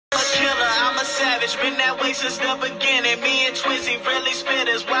a savage, been that way since the beginning. Me and Twizzy really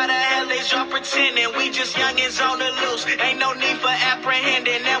spitters. Why the hell is y'all pretending? We just youngins on the loose. Ain't no need for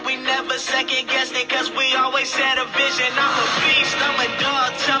apprehending. And we never second guessing, cause we always had a vision. I'm a beast, I'm a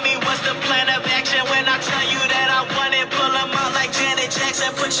dog. Tell me what's the plan of action when I tell you that I want it. Pull them out like Janet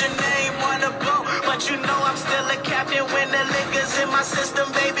Jackson. Put your name on the boat. But you know I'm still a captain when the liquor's in my system,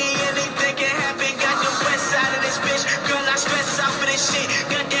 baby. Anything can happen. Got the west side of this bitch. Girl, I stress out for this shit.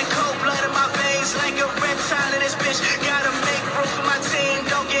 Got that cold blood in my veins like a reptile in this bitch. Gotta make room for my team.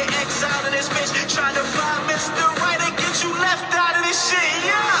 Don't get exiled in this bitch. Trying to find Mr. Right and get you left out of this shit,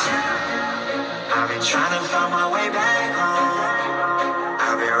 yeah. I've been trying to find my way back home.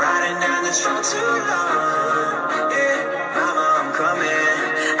 I've been riding down this road too long. Yeah, mama, I'm coming.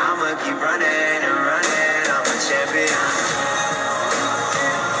 I'ma keep running and running. I'm a champion.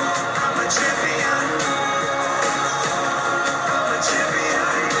 I'm a champion. I'm a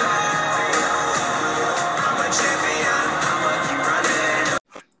champion. I'm a champion. I'ma keep running.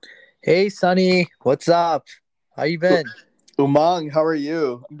 Hey, Sonny, what's up? How you been? Umang, how are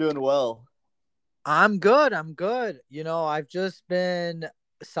you? I'm doing well. I'm good. I've just been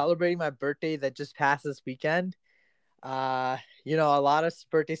celebrating my birthday that just passed this weekend. A lot of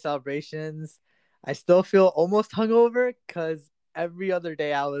birthday celebrations. I still feel almost hungover because every other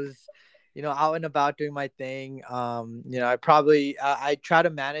day I was, out and about doing my thing. I try to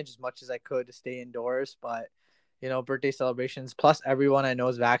manage as much as I could to stay indoors, but birthday celebrations plus everyone I know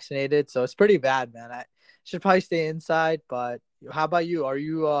is vaccinated, so it's pretty bad, man. I should probably stay inside. But how about you? Are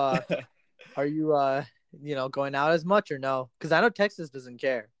you going out as much or no? Because I know Texas doesn't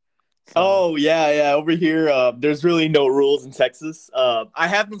care. So. Oh, yeah. Over here, there's really no rules in Texas. I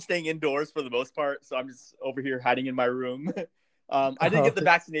have been staying indoors for the most part, so I'm just over here hiding in my room. I didn't get the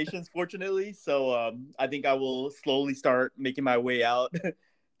vaccinations, fortunately, so I think I will slowly start making my way out,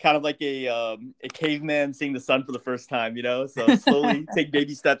 kind of like a caveman seeing the sun for the first time, So slowly take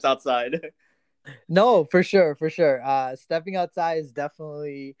baby steps outside. No, for sure. Stepping outside is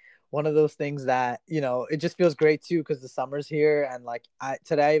definitely one of those things that, it just feels great too because the summer's here. And like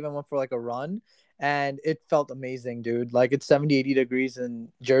today I even went for like a run and it felt amazing, dude. Like it's 70, 80 degrees in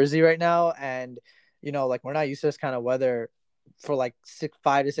Jersey right now. And, like we're not used to this kind of weather for like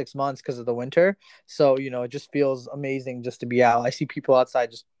 5 to 6 months because of the winter. So, it just feels amazing just to be out. I see people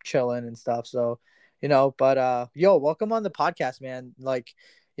outside just chilling and stuff. So, but welcome on the podcast, man. Like,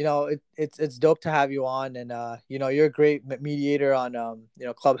 it's dope to have you on, and you're a great mediator on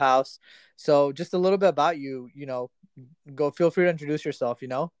Clubhouse. So just a little bit about you, feel free to introduce yourself,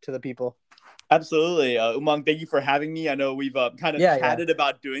 to the people. Absolutely. Umang, thank you for having me. I know we've kind of chatted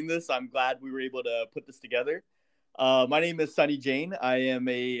about doing this. I'm glad we were able to put this together. My name is Sunny Jain. I am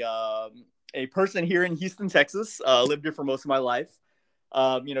a person here in Houston, Texas. Lived here for most of my life.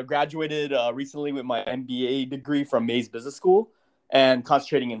 Graduated recently with my MBA degree from Mays Business School and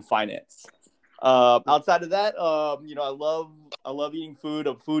concentrating in finance. Outside of that, I love eating food.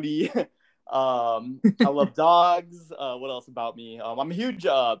 I'm a foodie. I love dogs. What else about me? I'm a huge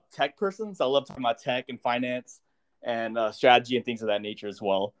tech person, so I love talking about tech and finance and strategy and things of that nature as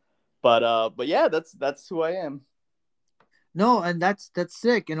well. But yeah, that's who I am. No, and that's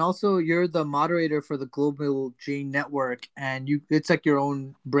sick. And also, you're the moderator for the Global Jain Network, and it's like your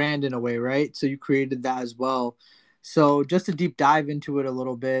own brand in a way, right? So you created that as well. So just to deep dive into it a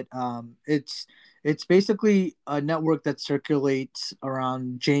little bit, it's basically a network that circulates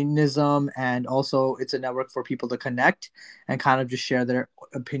around Jainism, and also it's a network for people to connect and kind of just share their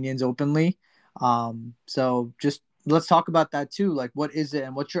opinions openly. So just let's talk about that too. Like, what is it,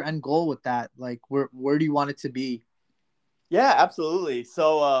 and what's your end goal with that? Like, where do you want it to be? Yeah, absolutely.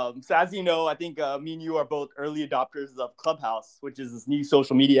 So as you know, I think me and you are both early adopters of Clubhouse, which is this new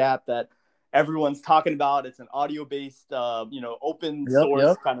social media app that everyone's talking about. It's an audio-based, open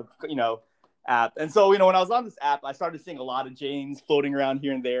source kind of, app. And so, when I was on this app, I started seeing a lot of Jains floating around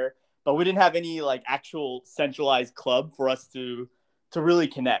here and there, but we didn't have any like actual centralized club for us to really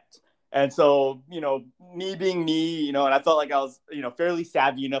connect. And so, me being me, and I felt like I was, fairly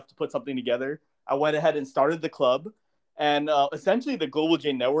savvy enough to put something together. I went ahead and started the club. And essentially, the Global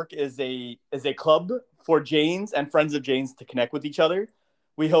Jain Network is a club for Jains and friends of Jains to connect with each other.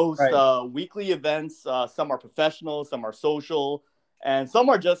 We host weekly events. Some are professional, some are social, and some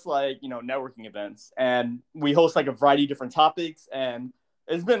are just like, networking events. And we host like a variety of different topics, and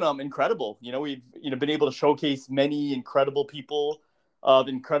it's been incredible. We've been able to showcase many incredible people of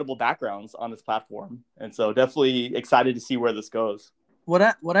incredible backgrounds on this platform, and so definitely excited to see where this goes. What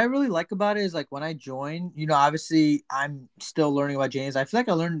I really like about it is like when I join, obviously I'm still learning about Jains. I feel like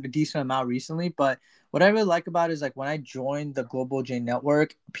I learned a decent amount recently, but what I really like about it is like when I joined the Global Jain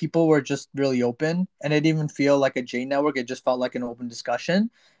Network, people were just really open, and it didn't even feel like a Jain network. It just felt like an open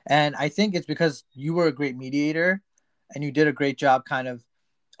discussion. And I think it's because you were a great mediator, and you did a great job kind of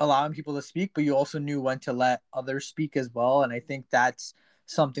allowing people to speak, but you also knew when to let others speak as well. And I think that's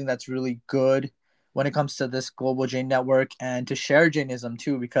something that's really good when it comes to this Global Jain Network and to share Jainism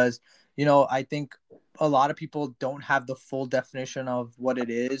too, because I think a lot of people don't have the full definition of what it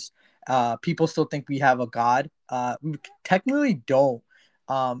is. People still think we have a God. We technically don't.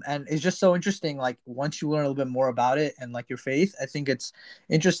 And it's just so interesting. Like once you learn a little bit more about it and like your faith, I think it's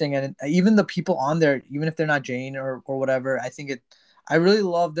interesting. And even the people on there, even if they're not Jain or whatever, I really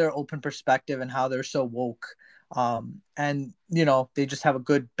love their open perspective and how they're so woke. And they just have a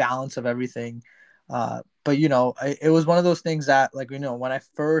good balance of everything. But it was one of those things that like, when I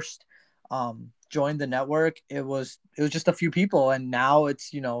first joined the network, it was just a few people, and now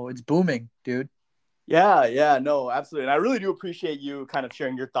it's booming, dude. Yeah, no, absolutely. And I really do appreciate you kind of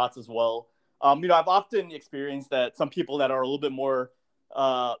sharing your thoughts as well. I've often experienced that some people that are a little bit more,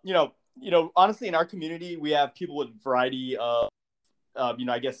 honestly, in our community, we have people with variety of,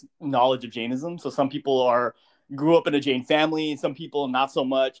 I guess, knowledge of Jainism. So some people grew up in a Jain family, some people not so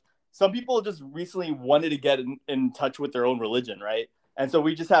much. Some people just recently wanted to get in touch with their own religion, right? And so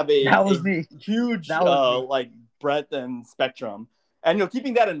we just have That a was me. huge That was me. like breadth and spectrum. And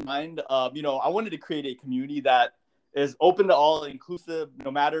keeping that in mind, I wanted to create a community that is open to all, inclusive,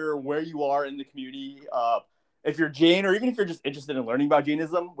 no matter where you are in the community. If you're Jain, or even if you're just interested in learning about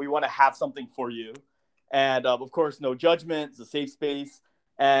Jainism, we want to have something for you. And of course, no judgment. It's a safe space,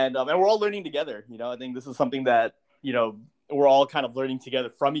 and we're all learning together. I think this is something that we're all kind of learning together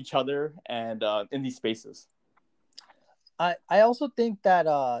from each other, and in these spaces. I also think that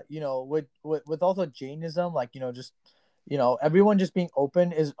with also Jainism, like just everyone just being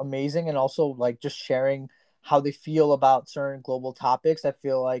open is amazing, and also like just sharing how they feel about certain global topics. I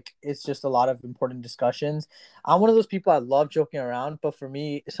feel like it's just a lot of important discussions. I'm one of those people, I love joking around, but for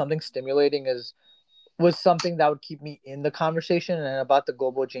me something stimulating was something that would keep me in the conversation. And about the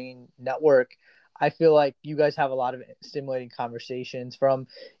Global Jain Network, I feel like you guys have a lot of stimulating conversations, from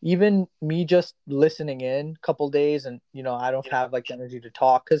even me just listening in a couple days, and I don't have like the energy to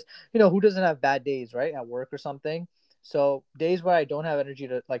talk, because who doesn't have bad days, right, at work or something. So days where I don't have energy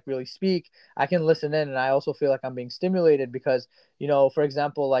to like really speak, I can listen in, and I also feel like I'm being stimulated because for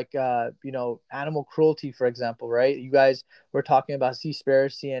example, like animal cruelty, for example, right? You guys were talking about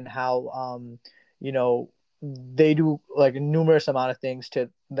Seaspiracy and how you know they do like a numerous amount of things to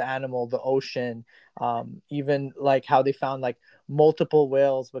the animal, the ocean, even like how they found like multiple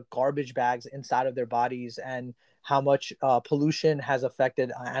whales with garbage bags inside of their bodies, and how much pollution has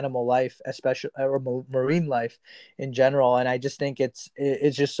affected animal life, especially or marine life in general. And I just think it's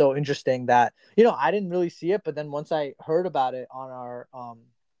just so interesting that I didn't really see it, but then once I heard about it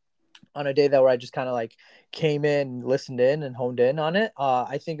on a day that where I just kind of like came in, listened in, and honed in on it.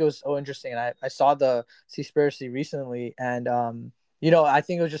 I think it was so interesting, and I saw the Seaspiracy recently, and I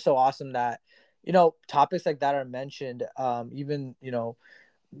think it was just so awesome that topics like that are mentioned. Even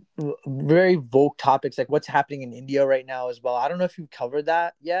very vogue topics like what's happening in India right now as well. I don't know if you've covered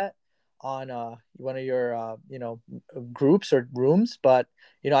that yet on one of your groups or rooms, but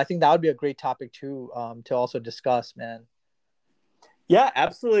I think that would be a great topic to also discuss, man. Yeah,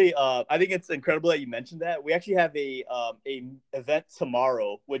 absolutely. I think it's incredible that you mentioned that. We actually have a event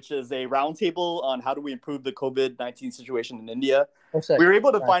tomorrow, which is a roundtable on how do we improve the COVID-19 situation in India. Oh, sick. We were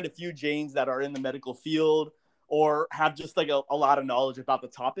able to Nice. find a few Jains that are in the medical field or have just like a lot of knowledge about the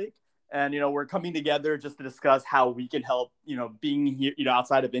topic. And, we're coming together just to discuss how we can help, being here,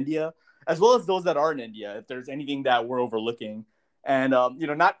 outside of India, as well as those that are in India, if there's anything that we're overlooking. And,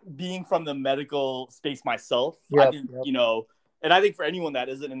 not being from the medical space myself, I Yep, think, yep. And I think for anyone that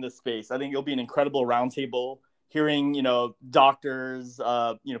isn't in this space, I think it'll be an incredible roundtable hearing, doctors,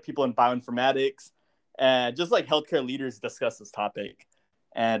 people in bioinformatics, and just like healthcare leaders discuss this topic.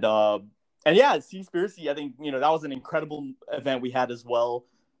 And yeah, Seaspiracy, I think, that was an incredible event we had as well.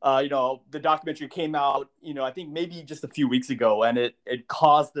 The documentary came out, I think maybe just a few weeks ago, and it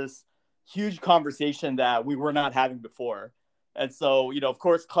caused this huge conversation that we were not having before. And so, of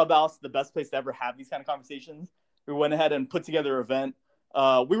course, Clubhouse, the best place to ever have these kind of conversations. We went ahead and put together an event.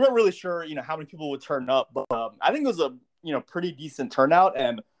 We weren't really sure, how many people would turn up, but I think it was a, pretty decent turnout,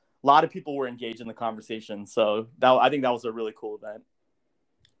 and a lot of people were engaged in the conversation. So I think that was a really cool event.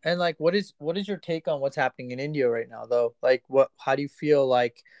 And like, what is your take on what's happening in India right now, though? Like, how do you feel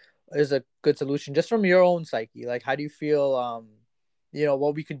like is a good solution just from your own psyche? Like, how do you feel?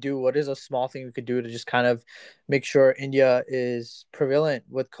 what we could do. What is a small thing we could do to just kind of make sure India is prevalent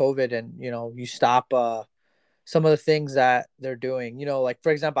with COVID, and you stop some of the things that they're doing. Like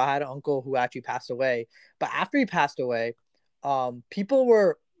for example, I had an uncle who actually passed away, but after he passed away, people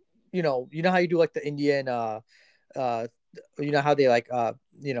were, how you do like the Indian uh how they like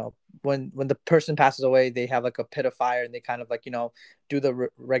when the person passes away, they have like a pit of fire and they kind of like do the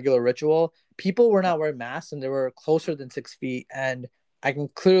regular ritual. People were not wearing masks and they were closer than 6 feet, and I can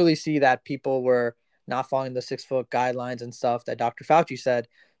clearly see that people were not following the 6 foot guidelines and stuff that Dr. Fauci said.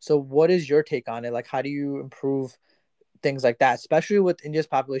 So what is your take on it? Like, how do you improve things like that, especially with India's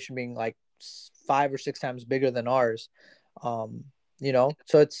population being like 5 or 6 times bigger than ours? So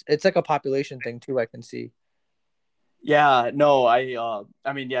it's like a population thing too, I can see. Yeah, no, I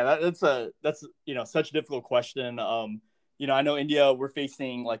mean, yeah, that's such a difficult question. I know India, we're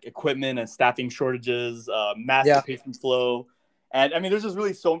facing like equipment and staffing shortages, massive patient flow, and I mean, there's just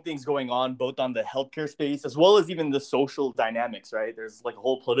really so many things going on, both on the healthcare space as well as even the social dynamics. Right, there's like a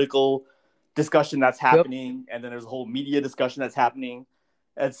whole political discussion that's happening, and then there's a whole media discussion that's happening,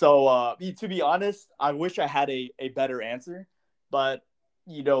 and so to be honest, I wish I had a better answer, but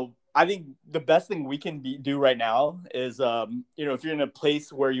I think the best thing we can do right now is, if you're in a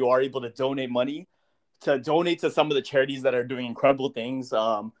place where you are able to donate money, to donate to some of the charities that are doing incredible things,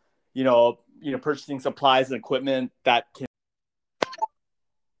 purchasing supplies and equipment that can.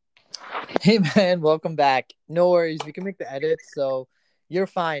 Hey man, welcome back. No worries, we can make the edits, so you're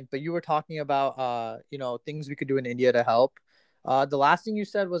fine. But you were talking about things we could do in India to help. The last thing you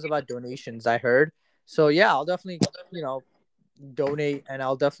said was about donations, I heard. So yeah, I'll definitely donate, and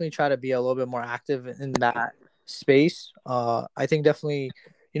I'll definitely try to be a little bit more active in that space. I think definitely,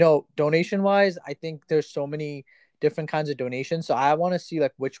 donation wise, I think there's so many different kinds of donations. So I want to see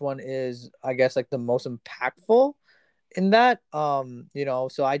like which one is, I guess, like the most impactful in that.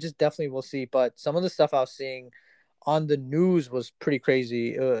 So I just definitely will see. But some of the stuff I was seeing on the news was pretty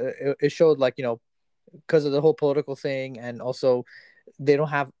crazy. It showed like, because of the whole political thing, and also they don't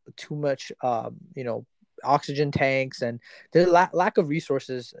have too much oxygen tanks, and the lack of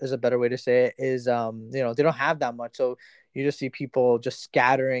resources is a better way to say it, is they don't have that much. So you just see people just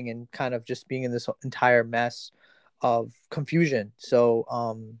scattering and kind of just being in this entire mess of confusion. So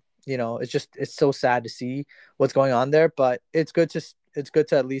it's so sad to see what's going on there, but it's good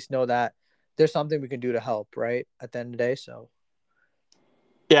to at least know that there's something we can do to help, right, at the end of the day. So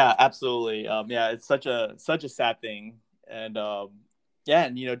Yeah, absolutely. Yeah, it's such a sad thing, and yeah,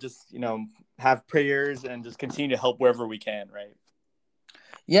 and just have prayers and just continue to help wherever we can, right?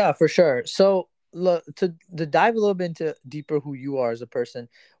 yeah, for sure. So look, to dive a little bit into deeper who you are as a person,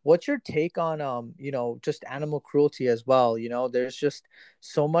 what's your take on just animal cruelty as well? There's just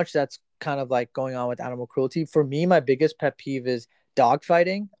so much that's kind of like going on with animal cruelty. For me, my biggest pet peeve is dog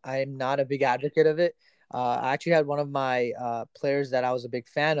fighting. I'm not a big advocate of it. I actually had one of my players that I was a big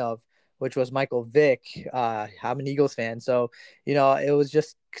fan of, which was Michael Vick. I'm an Eagles fan, so it was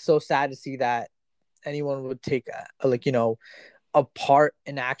just so sad to see that anyone would take a part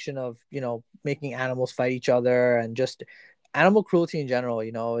in action of making animals fight each other, and just animal cruelty in general.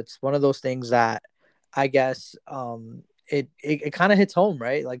 It's one of those things that I guess it kind of hits home,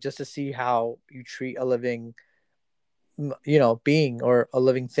 right? Like, just to see how you treat a living being, or a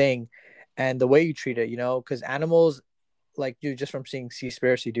living thing, and the way you treat it, because animals, like, dude, just from seeing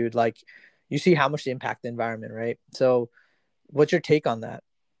Seaspiracy, dude, like, you see how much they impact the environment, right? So what's your take on that?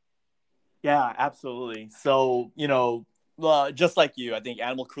 Yeah, absolutely. So, just like you, I think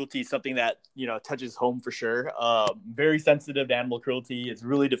animal cruelty is something that, touches home for sure. Very sensitive to animal cruelty. It's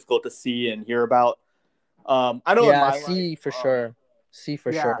really difficult to see and hear about. I know in Yeah, my life, see for sure. See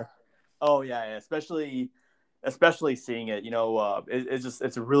for yeah. sure. Oh yeah, especially seeing it,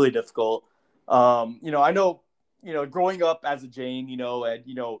 it's really difficult. I know, growing up as a Jain,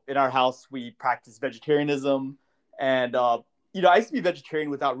 and, in our house, we practice vegetarianism, and, I used to be vegetarian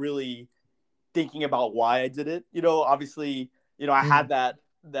without really thinking about why I did it. Obviously, I had that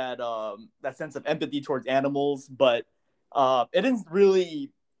sense of empathy towards animals, but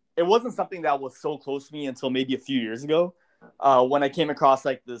it wasn't something that was so close to me until maybe a few years ago, when I came across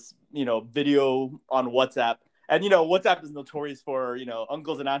like this, video on WhatsApp. And WhatsApp is notorious for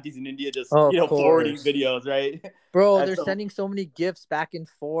uncles and aunties in India just Oh, of forwarding course. videos, right? Bro, And they're so sending so many gifts back and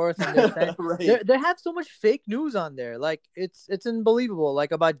forth, and they're right, they have so much fake news on there. Like, it's unbelievable.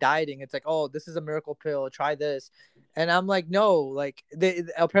 Like, about dieting, it's like, oh, this is a miracle pill. Try this, and I'm like, no. Like, they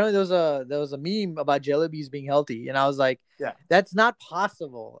apparently there was a meme about Jellibes being healthy, and I was like, yeah. that's not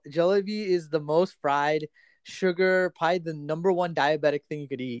possible. Jalebi is the most fried sugar, probably the number one diabetic thing you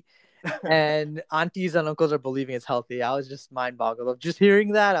could eat. and aunties and uncles are believing it's healthy. I was just mind boggled of just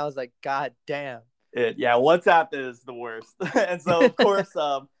hearing that. I was like, God damn. Yeah, WhatsApp is the worst. And so of course,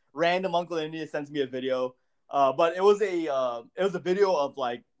 random uncle in India sends me a video. But it was a video of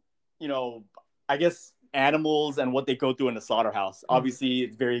like, you know, I guess animals and what they go through in the slaughterhouse. Obviously,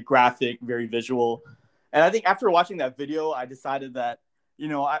 it's very graphic, very visual. And I think after watching that video, I decided that,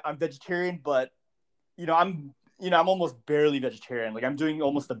 I'm vegetarian, but I'm almost barely vegetarian. Like I'm doing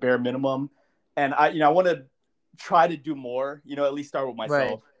almost the bare minimum, and I want to try to do more. At least start with Right.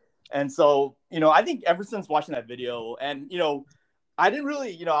 myself. And so, I think ever since watching that video, and I didn't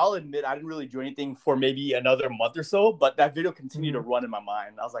really, I'll admit I didn't really do anything for maybe another month or so, but that video continued to run in my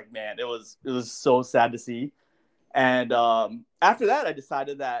mind. I was like, man, it was so sad to see. And after that, I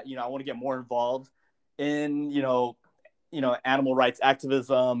decided that I want to get more involved in animal rights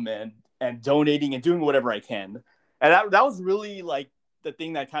activism and donating and doing whatever I can. And that was really like the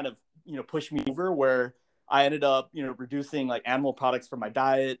thing that kind of pushed me over, where I ended up reducing like animal products from my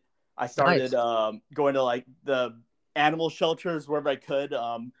diet. I started going to like the animal shelters wherever I could.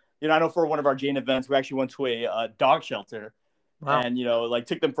 I know for one of our Jain events, we actually went to a dog shelter. Wow. And like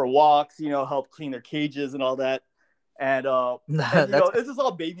took them for walks, helped clean their cages and all that. And this is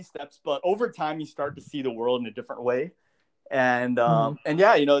all baby steps, but over time you start to see the world in a different way. And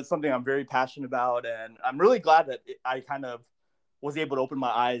yeah, it's something I'm very passionate about, and I'm really glad that I kind of was able to open my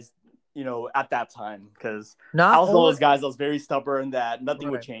eyes, at that time, because I was one of those guys that was very stubborn that nothing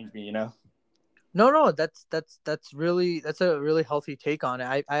would change me, No, that's a really healthy take on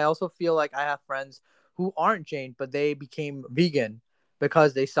it. I also feel like I have friends who aren't Jain, but they became vegan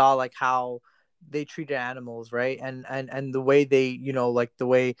because they saw like how they treated animals, right? And the way they, like the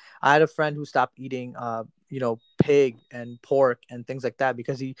way I had a friend who stopped eating pig and pork and things like that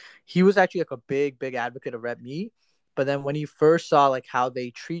because he was actually like a big advocate of red meat. But then when he first saw like how they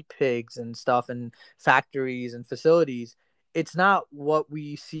treat pigs and stuff in factories and facilities, it's not what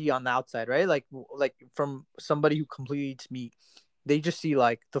we see on the outside, right? Like from somebody who completely eats meat, they just see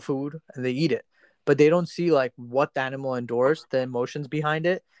like the food and they eat it, but they don't see like what the animal endures, the emotions behind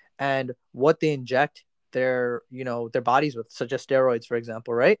it, and what they inject their bodies with, such as steroids, for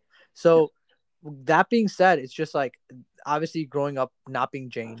example, right? So that being said, it's just like obviously growing up not being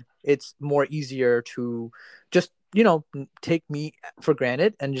Jain, it's more easier to just take meat for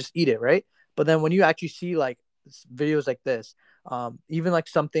granted and just eat it, right? But then when you actually see like videos like this, even like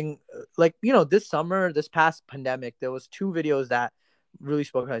something like this summer, this past pandemic, there was two videos that really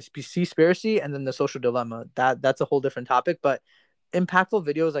spoke about Seaspiracy and then the social dilemma. That's a whole different topic, but impactful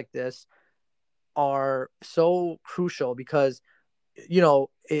videos like this are so crucial because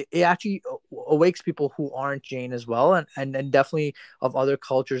it actually awakes people who aren't Jain as well, and definitely of other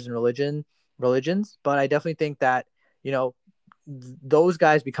cultures and religions. But I definitely think that those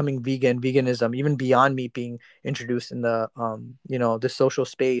guys becoming veganism, even beyond meat being introduced in the the social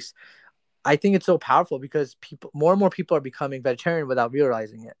space, I think it's so powerful because more and more people are becoming vegetarian without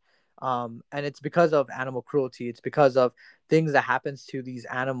realizing it. And it's because of animal cruelty. It's because of things that happens to these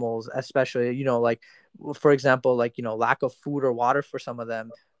animals, especially, like, for example, like, lack of food or water for some of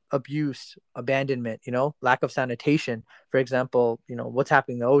them, abuse, abandonment, lack of sanitation, for example, what's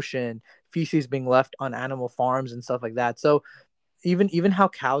happening in the ocean, feces being left on animal farms and stuff like that. So even how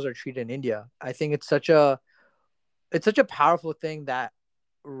cows are treated in India, I think it's such a powerful thing that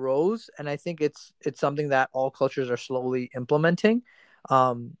rose, and I think it's something that all cultures are slowly implementing.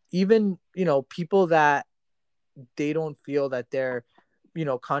 Even people that they don't feel that they're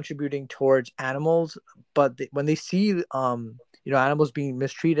contributing towards animals, but when they see animals being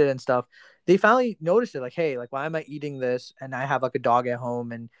mistreated and stuff, they finally notice it, like, hey, like, why am I eating this and I have like a dog at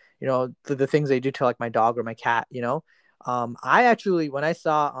home, and the things they do to like my dog or my cat. I actually, when I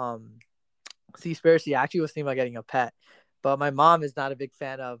saw Seaspiracy, I actually was thinking about getting a pet, but my mom is not a big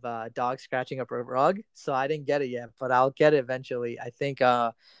fan of dogs scratching up a rug, so I didn't get it yet. But I'll get it eventually. I think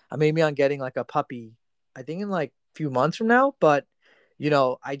I made me on getting like a puppy. I think in like a few months from now. But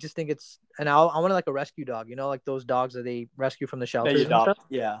I just think and I want like a rescue dog. Like those dogs that they rescue from the that you shelters and adopt. stuff.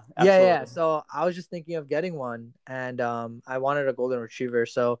 Yeah, Yeah. absolutely. So I was just thinking of getting one, and I wanted a golden retriever.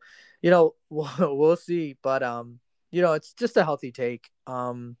 So we'll see. But it's just a healthy take.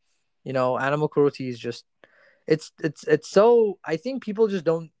 Animal cruelty is just it's so, I think people just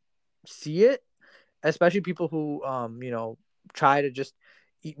don't see it, especially people who try to just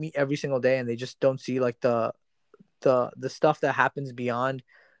eat meat every single day, and they just don't see like the stuff that happens beyond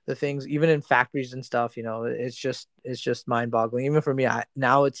the things, even in factories and stuff. It's just mind-boggling. Even for me,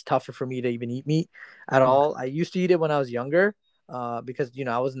 now it's tougher for me to even eat meat at all. I used to eat it when I was younger, because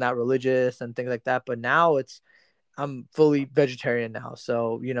I wasn't that religious and things like that, but now I'm fully vegetarian now.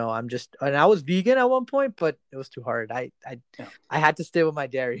 So, and I was vegan at one point, but it was too hard. Yeah. I had to stay with my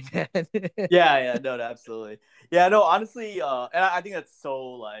dairy, man. Yeah, no, absolutely. Yeah, no, honestly, and I think that's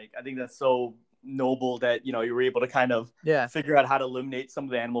so noble that you were able to kind of Yeah. figure out how to eliminate some of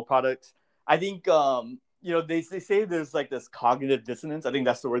the animal products. I think they say there's like this cognitive dissonance. I think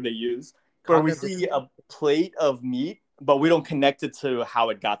that's the word they use, where we see a plate of meat, but we don't connect it to how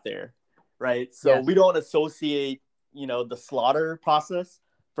it got there, right? So Yes. we don't associate the slaughter process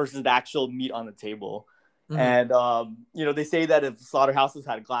versus the actual meat on the table. Mm-hmm. And they say that if slaughterhouses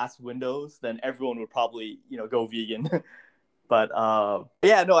had glass windows, then everyone would probably go vegan. But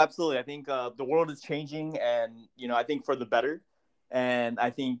yeah, no, absolutely. I think the world is changing, and I think for the better. And I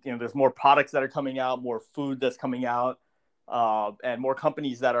think there's more products that are coming out, more food that's coming out, and more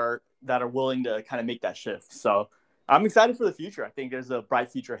companies that are willing to kind of make that shift. So I'm excited for the future. I think there's a bright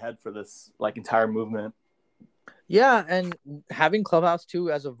future ahead for this entire movement. Yeah, and having Clubhouse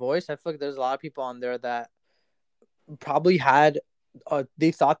too as a voice, I feel like there's a lot of people on there that probably had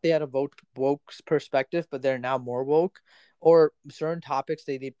they thought they had a woke perspective, but they're now more woke, or certain topics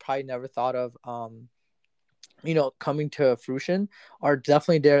they probably never thought of coming to fruition are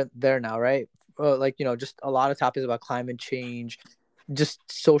definitely there now, right? Just a lot of topics about climate change, just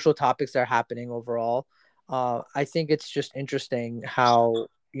social topics that are happening overall. I think it's just interesting how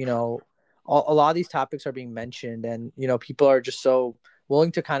a lot of these topics are being mentioned, and people are just so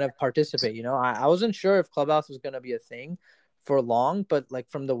willing to kind of participate. I wasn't sure if Clubhouse was going to be a thing for long, but like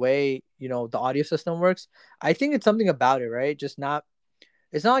from the way the audio system works, I think it's something about it, right? Just not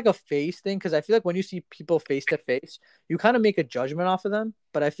it's not like a face thing, because I feel like when you see people face to face, you kind of make a judgment off of them.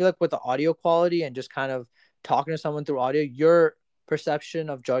 But I feel like with the audio quality and just kind of talking to someone through audio, your perception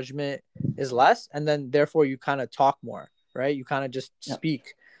of judgment is less, and then therefore you kind of talk more, right? You kind of just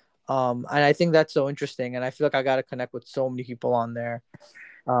speak. And I think that's so interesting, and I feel like I got to connect with so many people on there.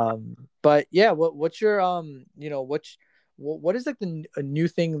 But yeah, what's your what is like a new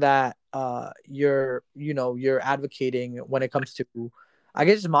thing that you're advocating when it comes to, I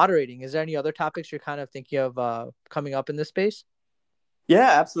guess, moderating? Is there any other topics you're kind of thinking of coming up in this space?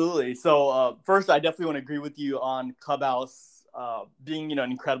 Yeah, absolutely. So first, I definitely want to agree with you on Clubhouse being an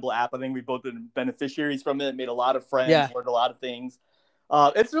incredible app. I think we've both been beneficiaries from it, made a lot of friends, learned a lot of things.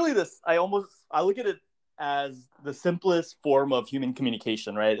 It's really this. I look at it as the simplest form of human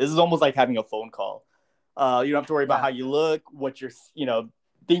communication. Right. This is almost like having a phone call. You don't have to worry about how you look, what you're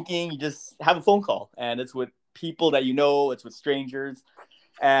thinking. You just have a phone call, and it's with people that it's with strangers.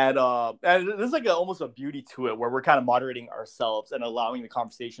 And there's like almost a beauty to it, where we're kind of moderating ourselves and allowing the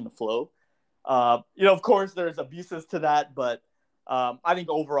conversation to flow. Of course, there's abuses to that, but I think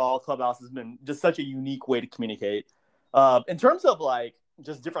overall, Clubhouse has been just such a unique way to communicate. In terms of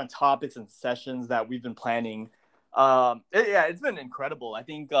just different topics and sessions that we've been planning, it's been incredible. I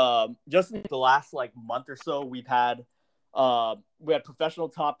think just in the last month or so, we had professional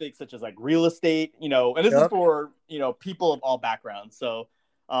topics such as real estate, and this is for people of all backgrounds. So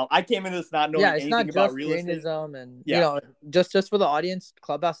I came into this not knowing anything about real estate. Jainism, and just for the audience,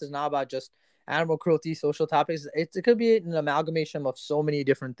 Clubhouse is not about just animal cruelty, social topics. It could be an amalgamation of so many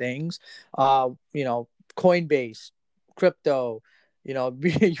different things. Coinbase, crypto. You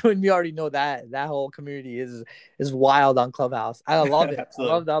and me already know that whole community is wild on Clubhouse. I love it.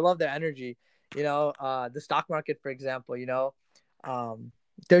 I love their energy. The stock market, for example.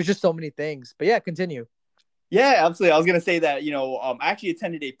 There's just so many things. But yeah, continue. Yeah, absolutely. I was gonna say that I actually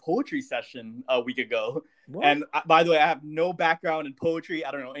attended a poetry session a week ago, and by the way, I have no background in poetry.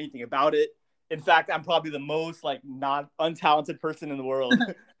 I don't know anything about it. In fact, I'm probably the most not untalented person in the world.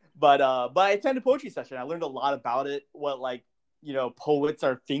 but I attended a poetry session. I learned a lot about it. What poets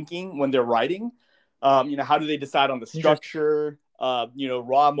are thinking when they're writing. How do they decide on the structure?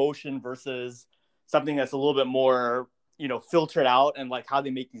 Raw emotion versus something that's a little bit more filtered out, and how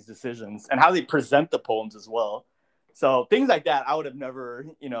they make these decisions and how they present the poems as well. So things like that I would have never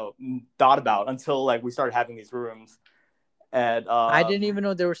thought about until we started having these rooms. And I didn't even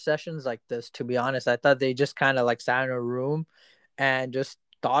know there were sessions like this, to be honest. I thought they just kind of sat in a room and just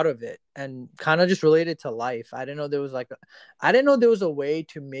thought of it and kind of just related to life. I didn't know there was a way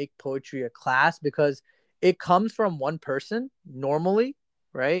to make poetry a class, because it comes from one person normally,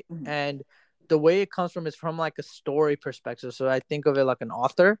 right? Mm-hmm. And the way it comes from is from a story perspective. So I think of it like an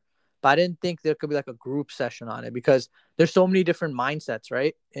author, but I didn't think there could be a group session on it, because there's so many different mindsets,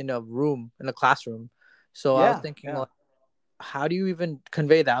 right? In a classroom. So I was thinking, how do you even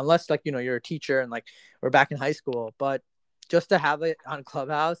convey that? Unless you're a teacher and we're back in high school, but just to have it on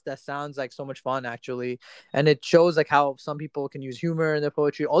Clubhouse, that sounds like so much fun, actually. And it shows how some people can use humor in their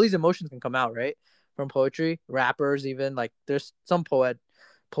poetry. All these emotions can come out, right? from poetry, rappers even, like there's some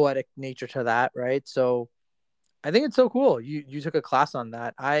poetic nature to that, right? So I think it's so cool. You took a class on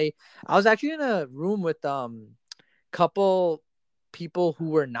that. I was actually in a room with couple people who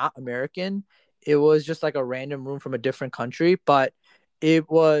were not American. It was just like a random room from a different country, but it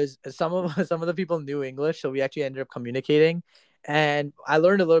was some of the people knew English, so we actually ended up communicating, and I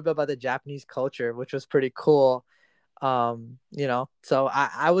learned a little bit about the Japanese culture, which was pretty cool. So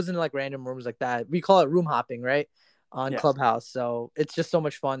I was in like random rooms like that. We call it room hopping, right? On Yeah. Clubhouse. So it's just so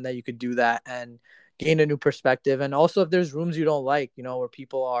much fun that you could do that and gain a new perspective. And also if there's rooms you don't like, where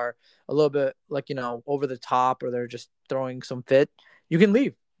people are a little bit like, over the top, or they're just throwing some fit, you can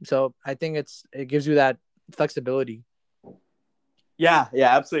leave. So I think it gives you that flexibility. Yeah,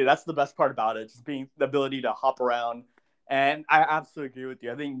 absolutely. That's the best part about it, just being the ability to hop around. And I absolutely agree with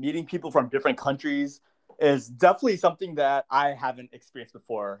you. I think meeting people from different countries is definitely something that I haven't experienced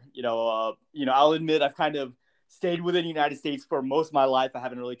before. I'll admit I've kind of stayed within the United States for most of my life. I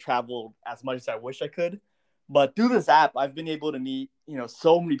haven't really traveled as much as I wish I could. But through this app, I've been able to meet,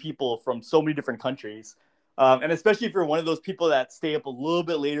 so many people from so many different countries. And especially if you're one of those people that stay up a little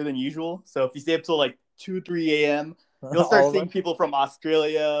bit later than usual. So if you stay up till like 2, 3 a.m., you'll start seeing people from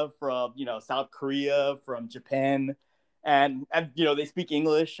Australia, from, South Korea, from Japan, and they speak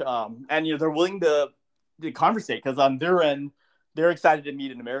English, and they're willing to conversate because on their end, they're excited to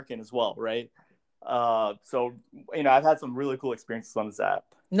meet an American as well, right? So I've had some really cool experiences on this app.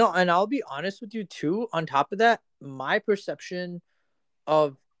 No, and I'll be honest with you too. On top of that, my perception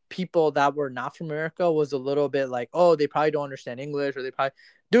of people that were not from America was a little bit like, oh, they probably don't understand English, or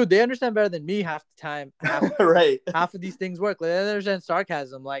they understand better than me half the time. Right. Half of these things work. Like, they understand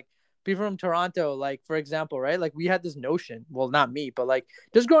sarcasm. Like people from Toronto, like for example, right? Like we had this notion, well, not me, but like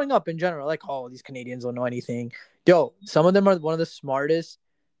just growing up in general, like, oh, these Canadians don't know anything. Yo, some of them are one of the smartest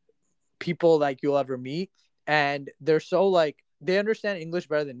people like you'll ever meet, and they're so like they understand English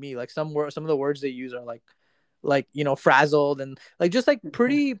better than me. Like some of the words they use are like frazzled, and like just like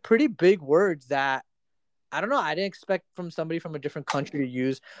pretty big words that I don't know, I didn't expect from somebody from a different country to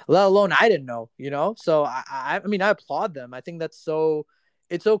use, let alone I didn't know. So I mean, I applaud them. I think it's so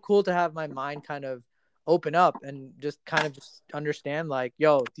cool to have my mind kind of open up and just kind of just understand like,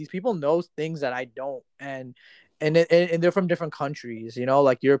 yo, these people know things that I don't, and they're from different countries,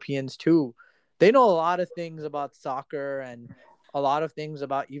 like Europeans too. They know a lot of things about soccer and a lot of things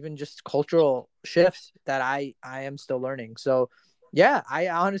about even just cultural shifts that I am still learning. So yeah, I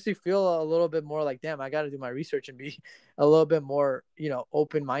honestly feel a little bit more like, damn, I got to do my research and be a little bit more,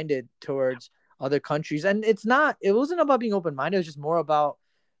 open-minded towards other countries. And it wasn't about being open-minded. It was just more about,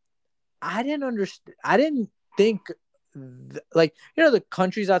 I didn't understand. I didn't think like, the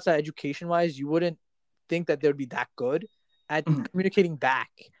countries outside education wise, you wouldn't think that they would be that good at communicating back.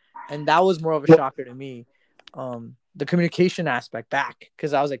 And that was more of a shocker to me. The communication aspect back.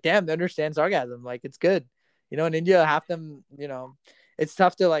 Cause I was like, damn, they understand sarcasm. Like it's good. In India, half them, it's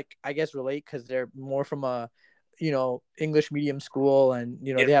tough to like, I guess, relate because they're more from a, English medium school, and,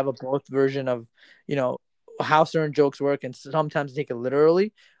 they have a both version of, how certain jokes work, and sometimes take it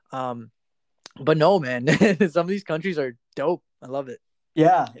literally. But no, man, some of these countries are dope. I love it.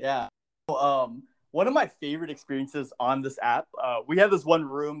 Yeah. One of my favorite experiences on this app, we had this one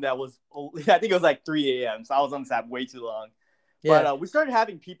room that was, I think it was like 3 a.m. So I was on this app way too long. Yeah. But we started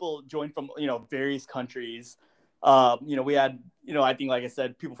having people join from, various countries. We had, I think, like I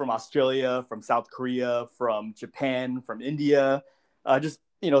said, people from Australia, from South Korea, from Japan, from India, just,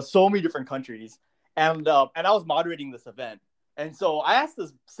 so many different countries. And I was moderating this event. And so I asked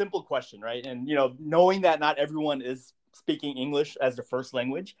this simple question, right? And, knowing that not everyone is speaking English as their first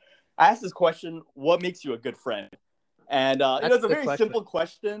language, I asked this question: what makes you a good friend? And, it's a very simple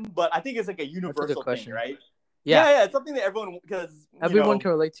question, but I think it's like a universal thing, right? Yeah, it's something that everyone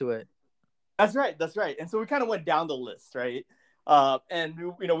can relate to it. That's right. And so we kind of went down the list, right? And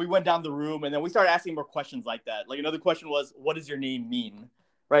we went down the room, and then we started asking more questions like that. Like another question was, "What does your name mean?"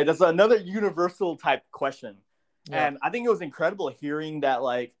 Right? That's another universal type question. Yeah. And I think it was incredible hearing that,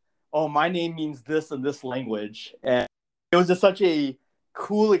 like, oh, my name means this in this language, and it was just such a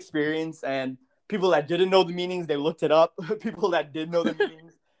cool experience. And people that didn't know the meanings, they looked it up. People that did know the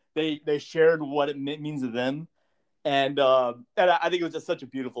meanings, they shared what it means to them. And I think it was just such a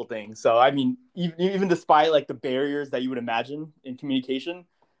beautiful thing. So, I mean, even despite like the barriers that you would imagine in communication,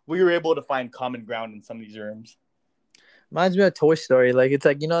 we were able to find common ground in some of these rooms. Reminds me of Toy Story. Like, it's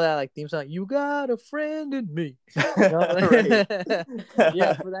like, that like theme song, "You got a friend in me." Right.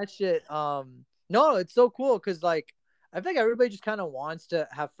 Yeah, for that shit. No, it's so cool because like I think everybody just kind of wants to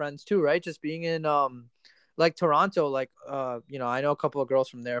have friends too, right? Just being in like Toronto, like I know a couple of girls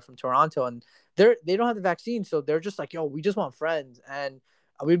from there from Toronto, and they don't have the vaccine, so they're just like, yo, we just want friends, and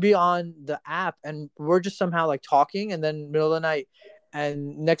we'd be on the app, and we're just somehow like talking, and then middle of the night,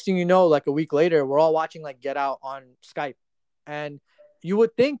 and next thing you know, like a week later, we're all watching like Get Out on Skype, and you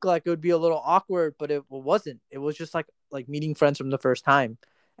would think like it would be a little awkward, but it wasn't. It was just like meeting friends from the first time,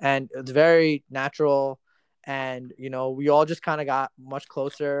 and it's very natural, and we all just kind of got much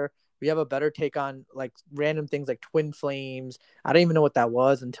closer. We have a better take on like random things like twin flames. I didn't even know what that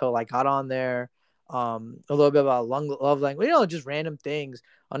was until I got on there. A little bit about love language, just random things,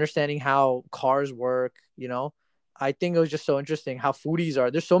 understanding how cars work. I think it was just so interesting how foodies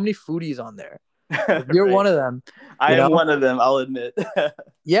are. There's so many foodies on there. You're Right. one of them. I am one of them, I'll admit.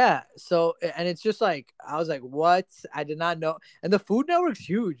 Yeah. So, and it's just like, I was like, what? I did not know. And the Food Network's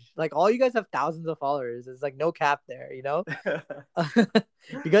huge. Like, all you guys have thousands of followers. It's like no cap there, You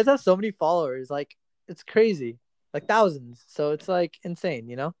guys have so many followers. Like, it's crazy. Like thousands. So it's like insane,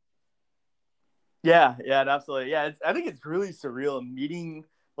 Yeah, absolutely. Yeah, I think it's really surreal meeting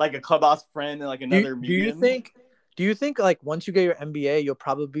like a Clubhouse friend and like another medium. Do you think like once you get your MBA, you'll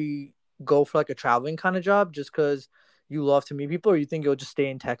probably go for like a traveling kind of job just because you love to meet people, or you think you'll just stay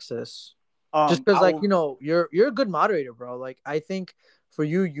in Texas? Just because you're a good moderator, bro. Like I think for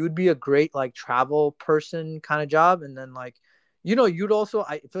you, you'd be a great like travel person kind of job, and then like you'd also,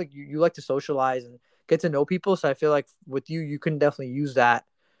 I feel like you like to socialize and get to know people, so I feel like with you can definitely use that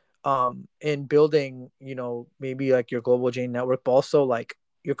in building maybe like your global Jain network, but also like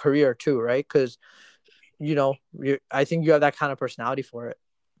your career too, right? Because I think you have that kind of personality for it.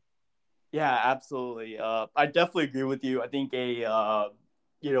 Yeah, absolutely. I definitely agree with you. I think a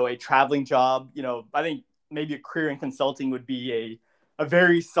traveling job, I think maybe a career in consulting would be a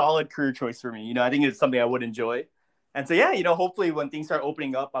very solid career choice for me. I think it's something I would enjoy. And so, yeah, hopefully when things start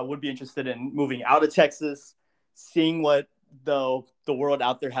opening up, I would be interested in moving out of Texas, seeing what the world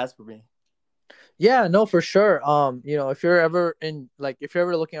out there has for me. Yeah, no, for sure. If you're ever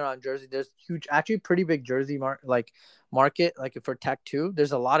looking around Jersey, there's huge, actually pretty big Jersey market, like for tech too.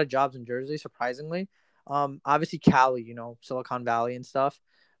 There's a lot of jobs in Jersey, surprisingly. Obviously Cali, Silicon Valley and stuff.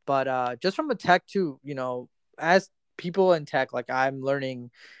 But just from a tech too, as people in tech, like I'm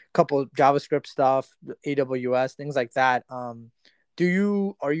learning a couple of JavaScript stuff, AWS, things like that. Are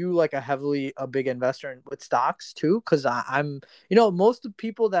you like a big investor with stocks too? Because I'm most of the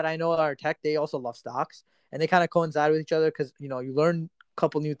people that I know are tech, they also love stocks, and they kind of coincide with each other because you learn a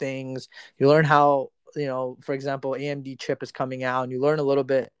couple new things. You learn how for example, AMD chip is coming out, and you learn a little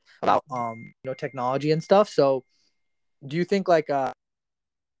bit about technology and stuff. So, do you think like a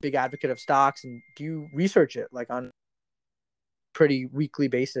big advocate of stocks, and do you research it like on pretty weekly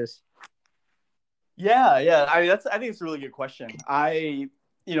basis? Yeah. I think it's a really good question. I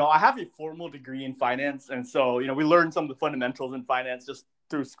have a formal degree in finance, and so we learned some of the fundamentals in finance just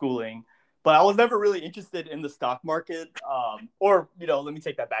through schooling. But I was never really interested in the stock market, or let me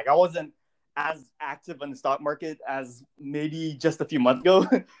take that back. I wasn't as active in the stock market as maybe just a few months ago.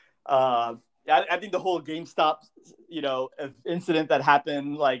 I think the whole GameStop, incident that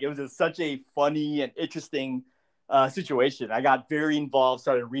happened, like it was just such a funny and interesting situation. I got very involved,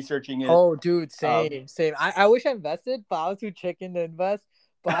 started researching it. Oh, dude, same. I wish I invested, but I was too chicken to invest.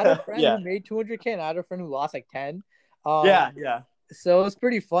 But I had a friend who made 200K, and I had a friend who lost like 10. Yeah. So it was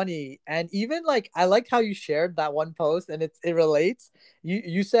pretty funny, and even like I liked how you shared that one post, and it relates.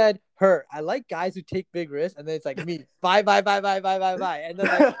 You said, "Her, I like guys who take big risks," and then it's like me, buy, and then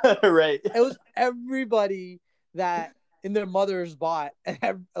like right, it was everybody that in their mothers bought,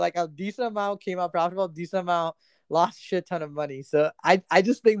 and like a decent amount came out profitable, decent amount lost a shit ton of money. So I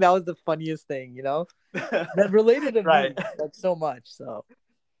just think that was the funniest thing, that related to right. me like so much. So.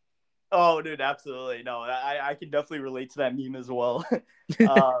 Oh, dude, absolutely. No, I can definitely relate to that meme as well.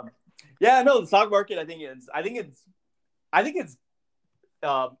 Yeah, no, the stock market. I think it's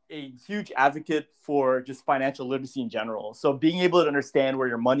a huge advocate for just financial literacy in general. So being able to understand where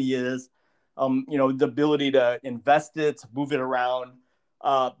your money is, the ability to invest it, to move it around.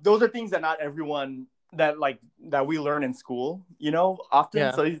 Those are things that not everyone that we learn in school, often.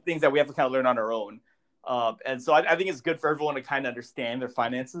 Yeah. So these are things that we have to kind of learn on our own. And so I think it's good for everyone to kind of understand their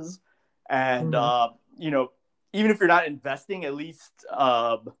finances. And, even if you're not investing, at least,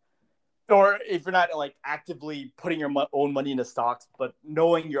 or if you're not like actively putting your own money into stocks, but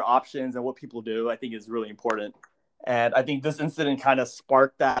knowing your options and what people do, I think is really important. And I think this incident kind of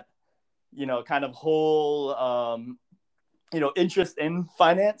sparked that, kind of whole, interest in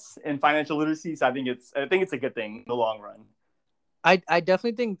finance and financial literacy. So I think it's a good thing in the long run. I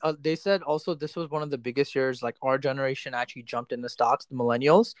definitely think they said also this was one of the biggest years, like our generation actually jumped in the stocks, the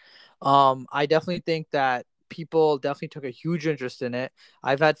millennials. I definitely think that people definitely took a huge interest in it.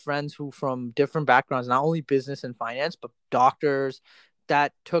 I've had friends who from different backgrounds, not only business and finance, but doctors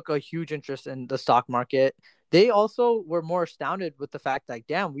that took a huge interest in the stock market. They also were more astounded with the fact that,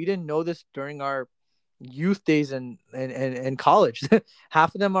 damn, we didn't know this during our youth days in college.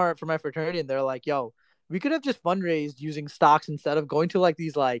 Half of them are from my fraternity, and they're like, yo, we could have just fundraised using stocks instead of going to like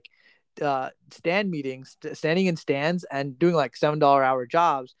these like stand meetings, standing in stands and doing like $7 hour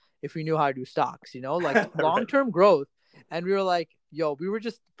jobs if we knew how to do stocks, like long-term growth. And we were like, yo, we were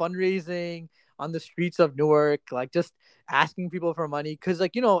just fundraising on the streets of Newark, like just asking people for money. Cause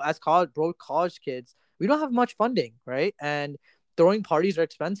like, as college kids, we don't have much funding, right? And throwing parties are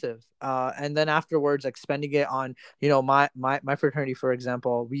expensive. And then afterwards, like spending it on, my fraternity, for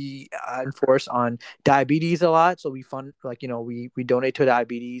example, we enforce on diabetes a lot. So we fund, like, we donate to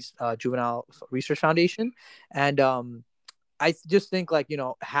diabetes juvenile research foundation. And I just think like,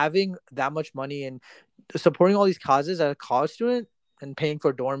 having that much money and supporting all these causes as a college student and paying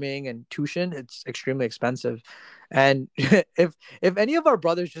for dorming and tuition, it's extremely expensive. And if any of our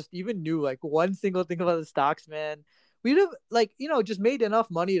brothers just even knew like one single thing about the stocks, man, we'd have like, just made enough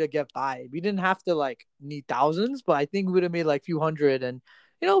money to get by. We didn't have to like need thousands, but I think we would have made like a few hundred and,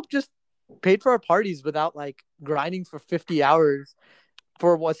 just paid for our parties without like grinding for 50 hours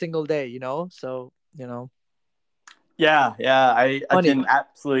for one single day, So, Yeah, I can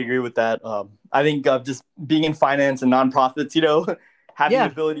absolutely agree with that. I think just being in finance and nonprofits, having the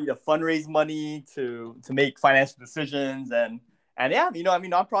ability to fundraise money to make financial decisions and yeah,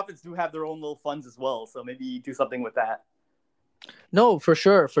 nonprofits do have their own little funds as well. So maybe do something with that. No, for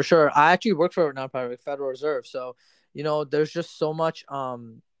sure. I actually work for a nonprofit, Federal Reserve. So, there's just so much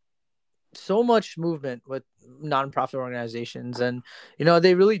movement with nonprofit organizations, and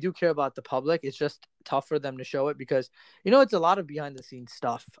they really do care about the public. It's just tough for them to show it because it's a lot of behind the scenes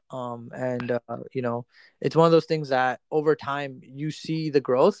stuff, and it's one of those things that over time you see the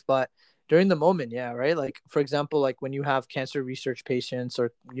growth, but during the moment, yeah, right, like for example, like when you have cancer research patients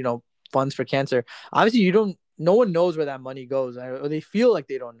or funds for cancer, obviously no one knows where that money goes, or they feel like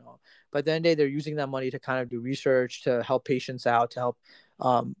they don't know, but at the end of the day they're using that money to kind of do research, to help patients out, to help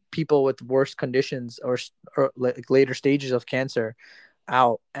people with worse conditions or like later stages of cancer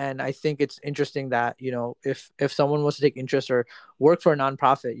out. And I think it's interesting that if someone was to take interest or work for a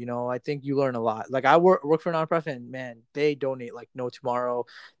nonprofit, I think you learn a lot. Like I work for a nonprofit, and man, they donate like no tomorrow.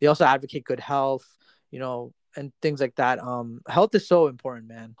 They also advocate good health, and things like that. Health is so important,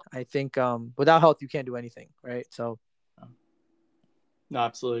 man. I think without health you can't do anything, right? So no, I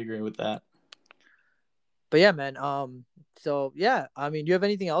absolutely agree with that. But yeah, man. So yeah, do you have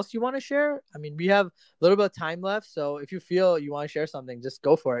anything else you want to share? We have a little bit of time left, so if you feel you want to share something, just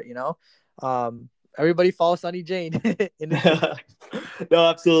go for it. Everybody follow Sunny Jain. No,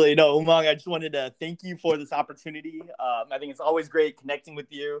 absolutely. No, Umang, I just wanted to thank you for this opportunity. I think it's always great connecting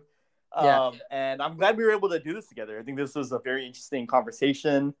with you. And I'm glad we were able to do this together. I think this was a very interesting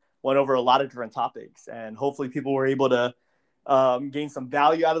conversation, went over a lot of different topics, and hopefully people were able to gain some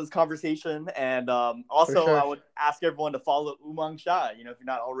value out of this conversation. And also, sure, I would ask everyone to follow Umang Shah. If you're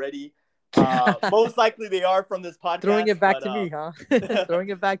not already, most likely they are from this podcast. Throwing it back to me, huh? Throwing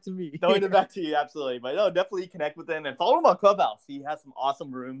it back to me. Throwing it back to you, absolutely. But no, definitely connect with him and follow him on Clubhouse. He has some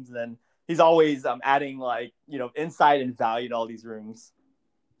awesome rooms, and he's always adding like insight and value to all these rooms.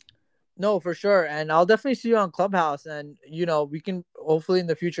 No, for sure. And I'll definitely see you on Clubhouse. And, we can hopefully in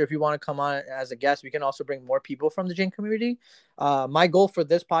the future, if you want to come on as a guest, we can also bring more people from the Jain community. My goal for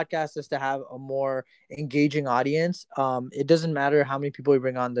this podcast is to have a more engaging audience. It doesn't matter how many people we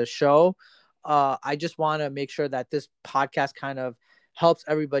bring on the show. I just want to make sure that this podcast kind of helps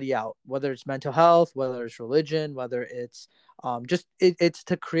everybody out, whether it's mental health, whether it's religion, whether it's it's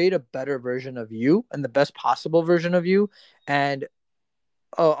to create a better version of you and the best possible version of you. And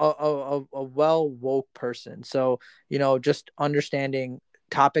a well woke person. So, just understanding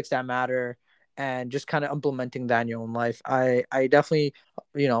topics that matter and just kind of implementing that in your own life. I definitely,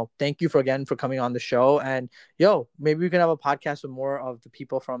 thank you for coming on the show. And maybe we can have a podcast with more of the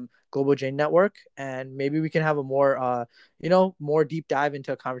people from Global Jain Network, and maybe we can have a more, more deep dive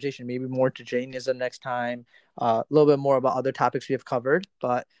into a conversation, maybe more to Jainism next time, a little bit more about other topics we have covered.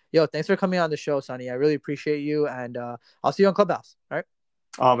 But thanks for coming on the show, Sonny. I really appreciate you. And I'll see you on Clubhouse. All right.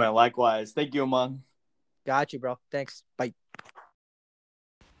 Oh, man, likewise. Thank you, Umang. Got you, bro. Thanks. Bye.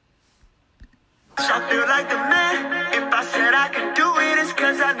 I feel like the man. If I said I could do it, it's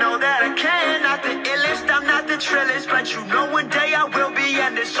cause I know that I can. Not the illest, I'm not the trillest, but one day I will be.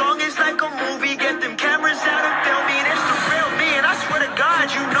 And this song is like a movie. Get them cameras out and film me. It's the real me, and I swear to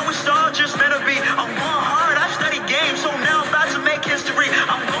God, it's all just meant to be. I'm going hard, I study games, so now I'm about to make history.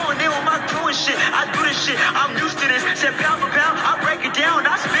 I'm going in with my crew and shit. I do this shit. I'm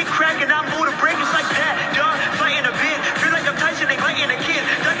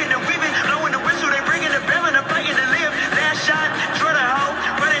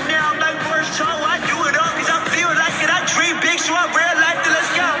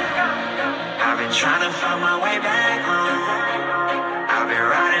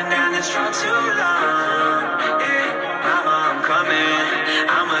been strong too long. Yeah, mama, I'm coming.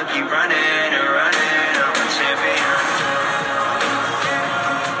 I'ma keep running.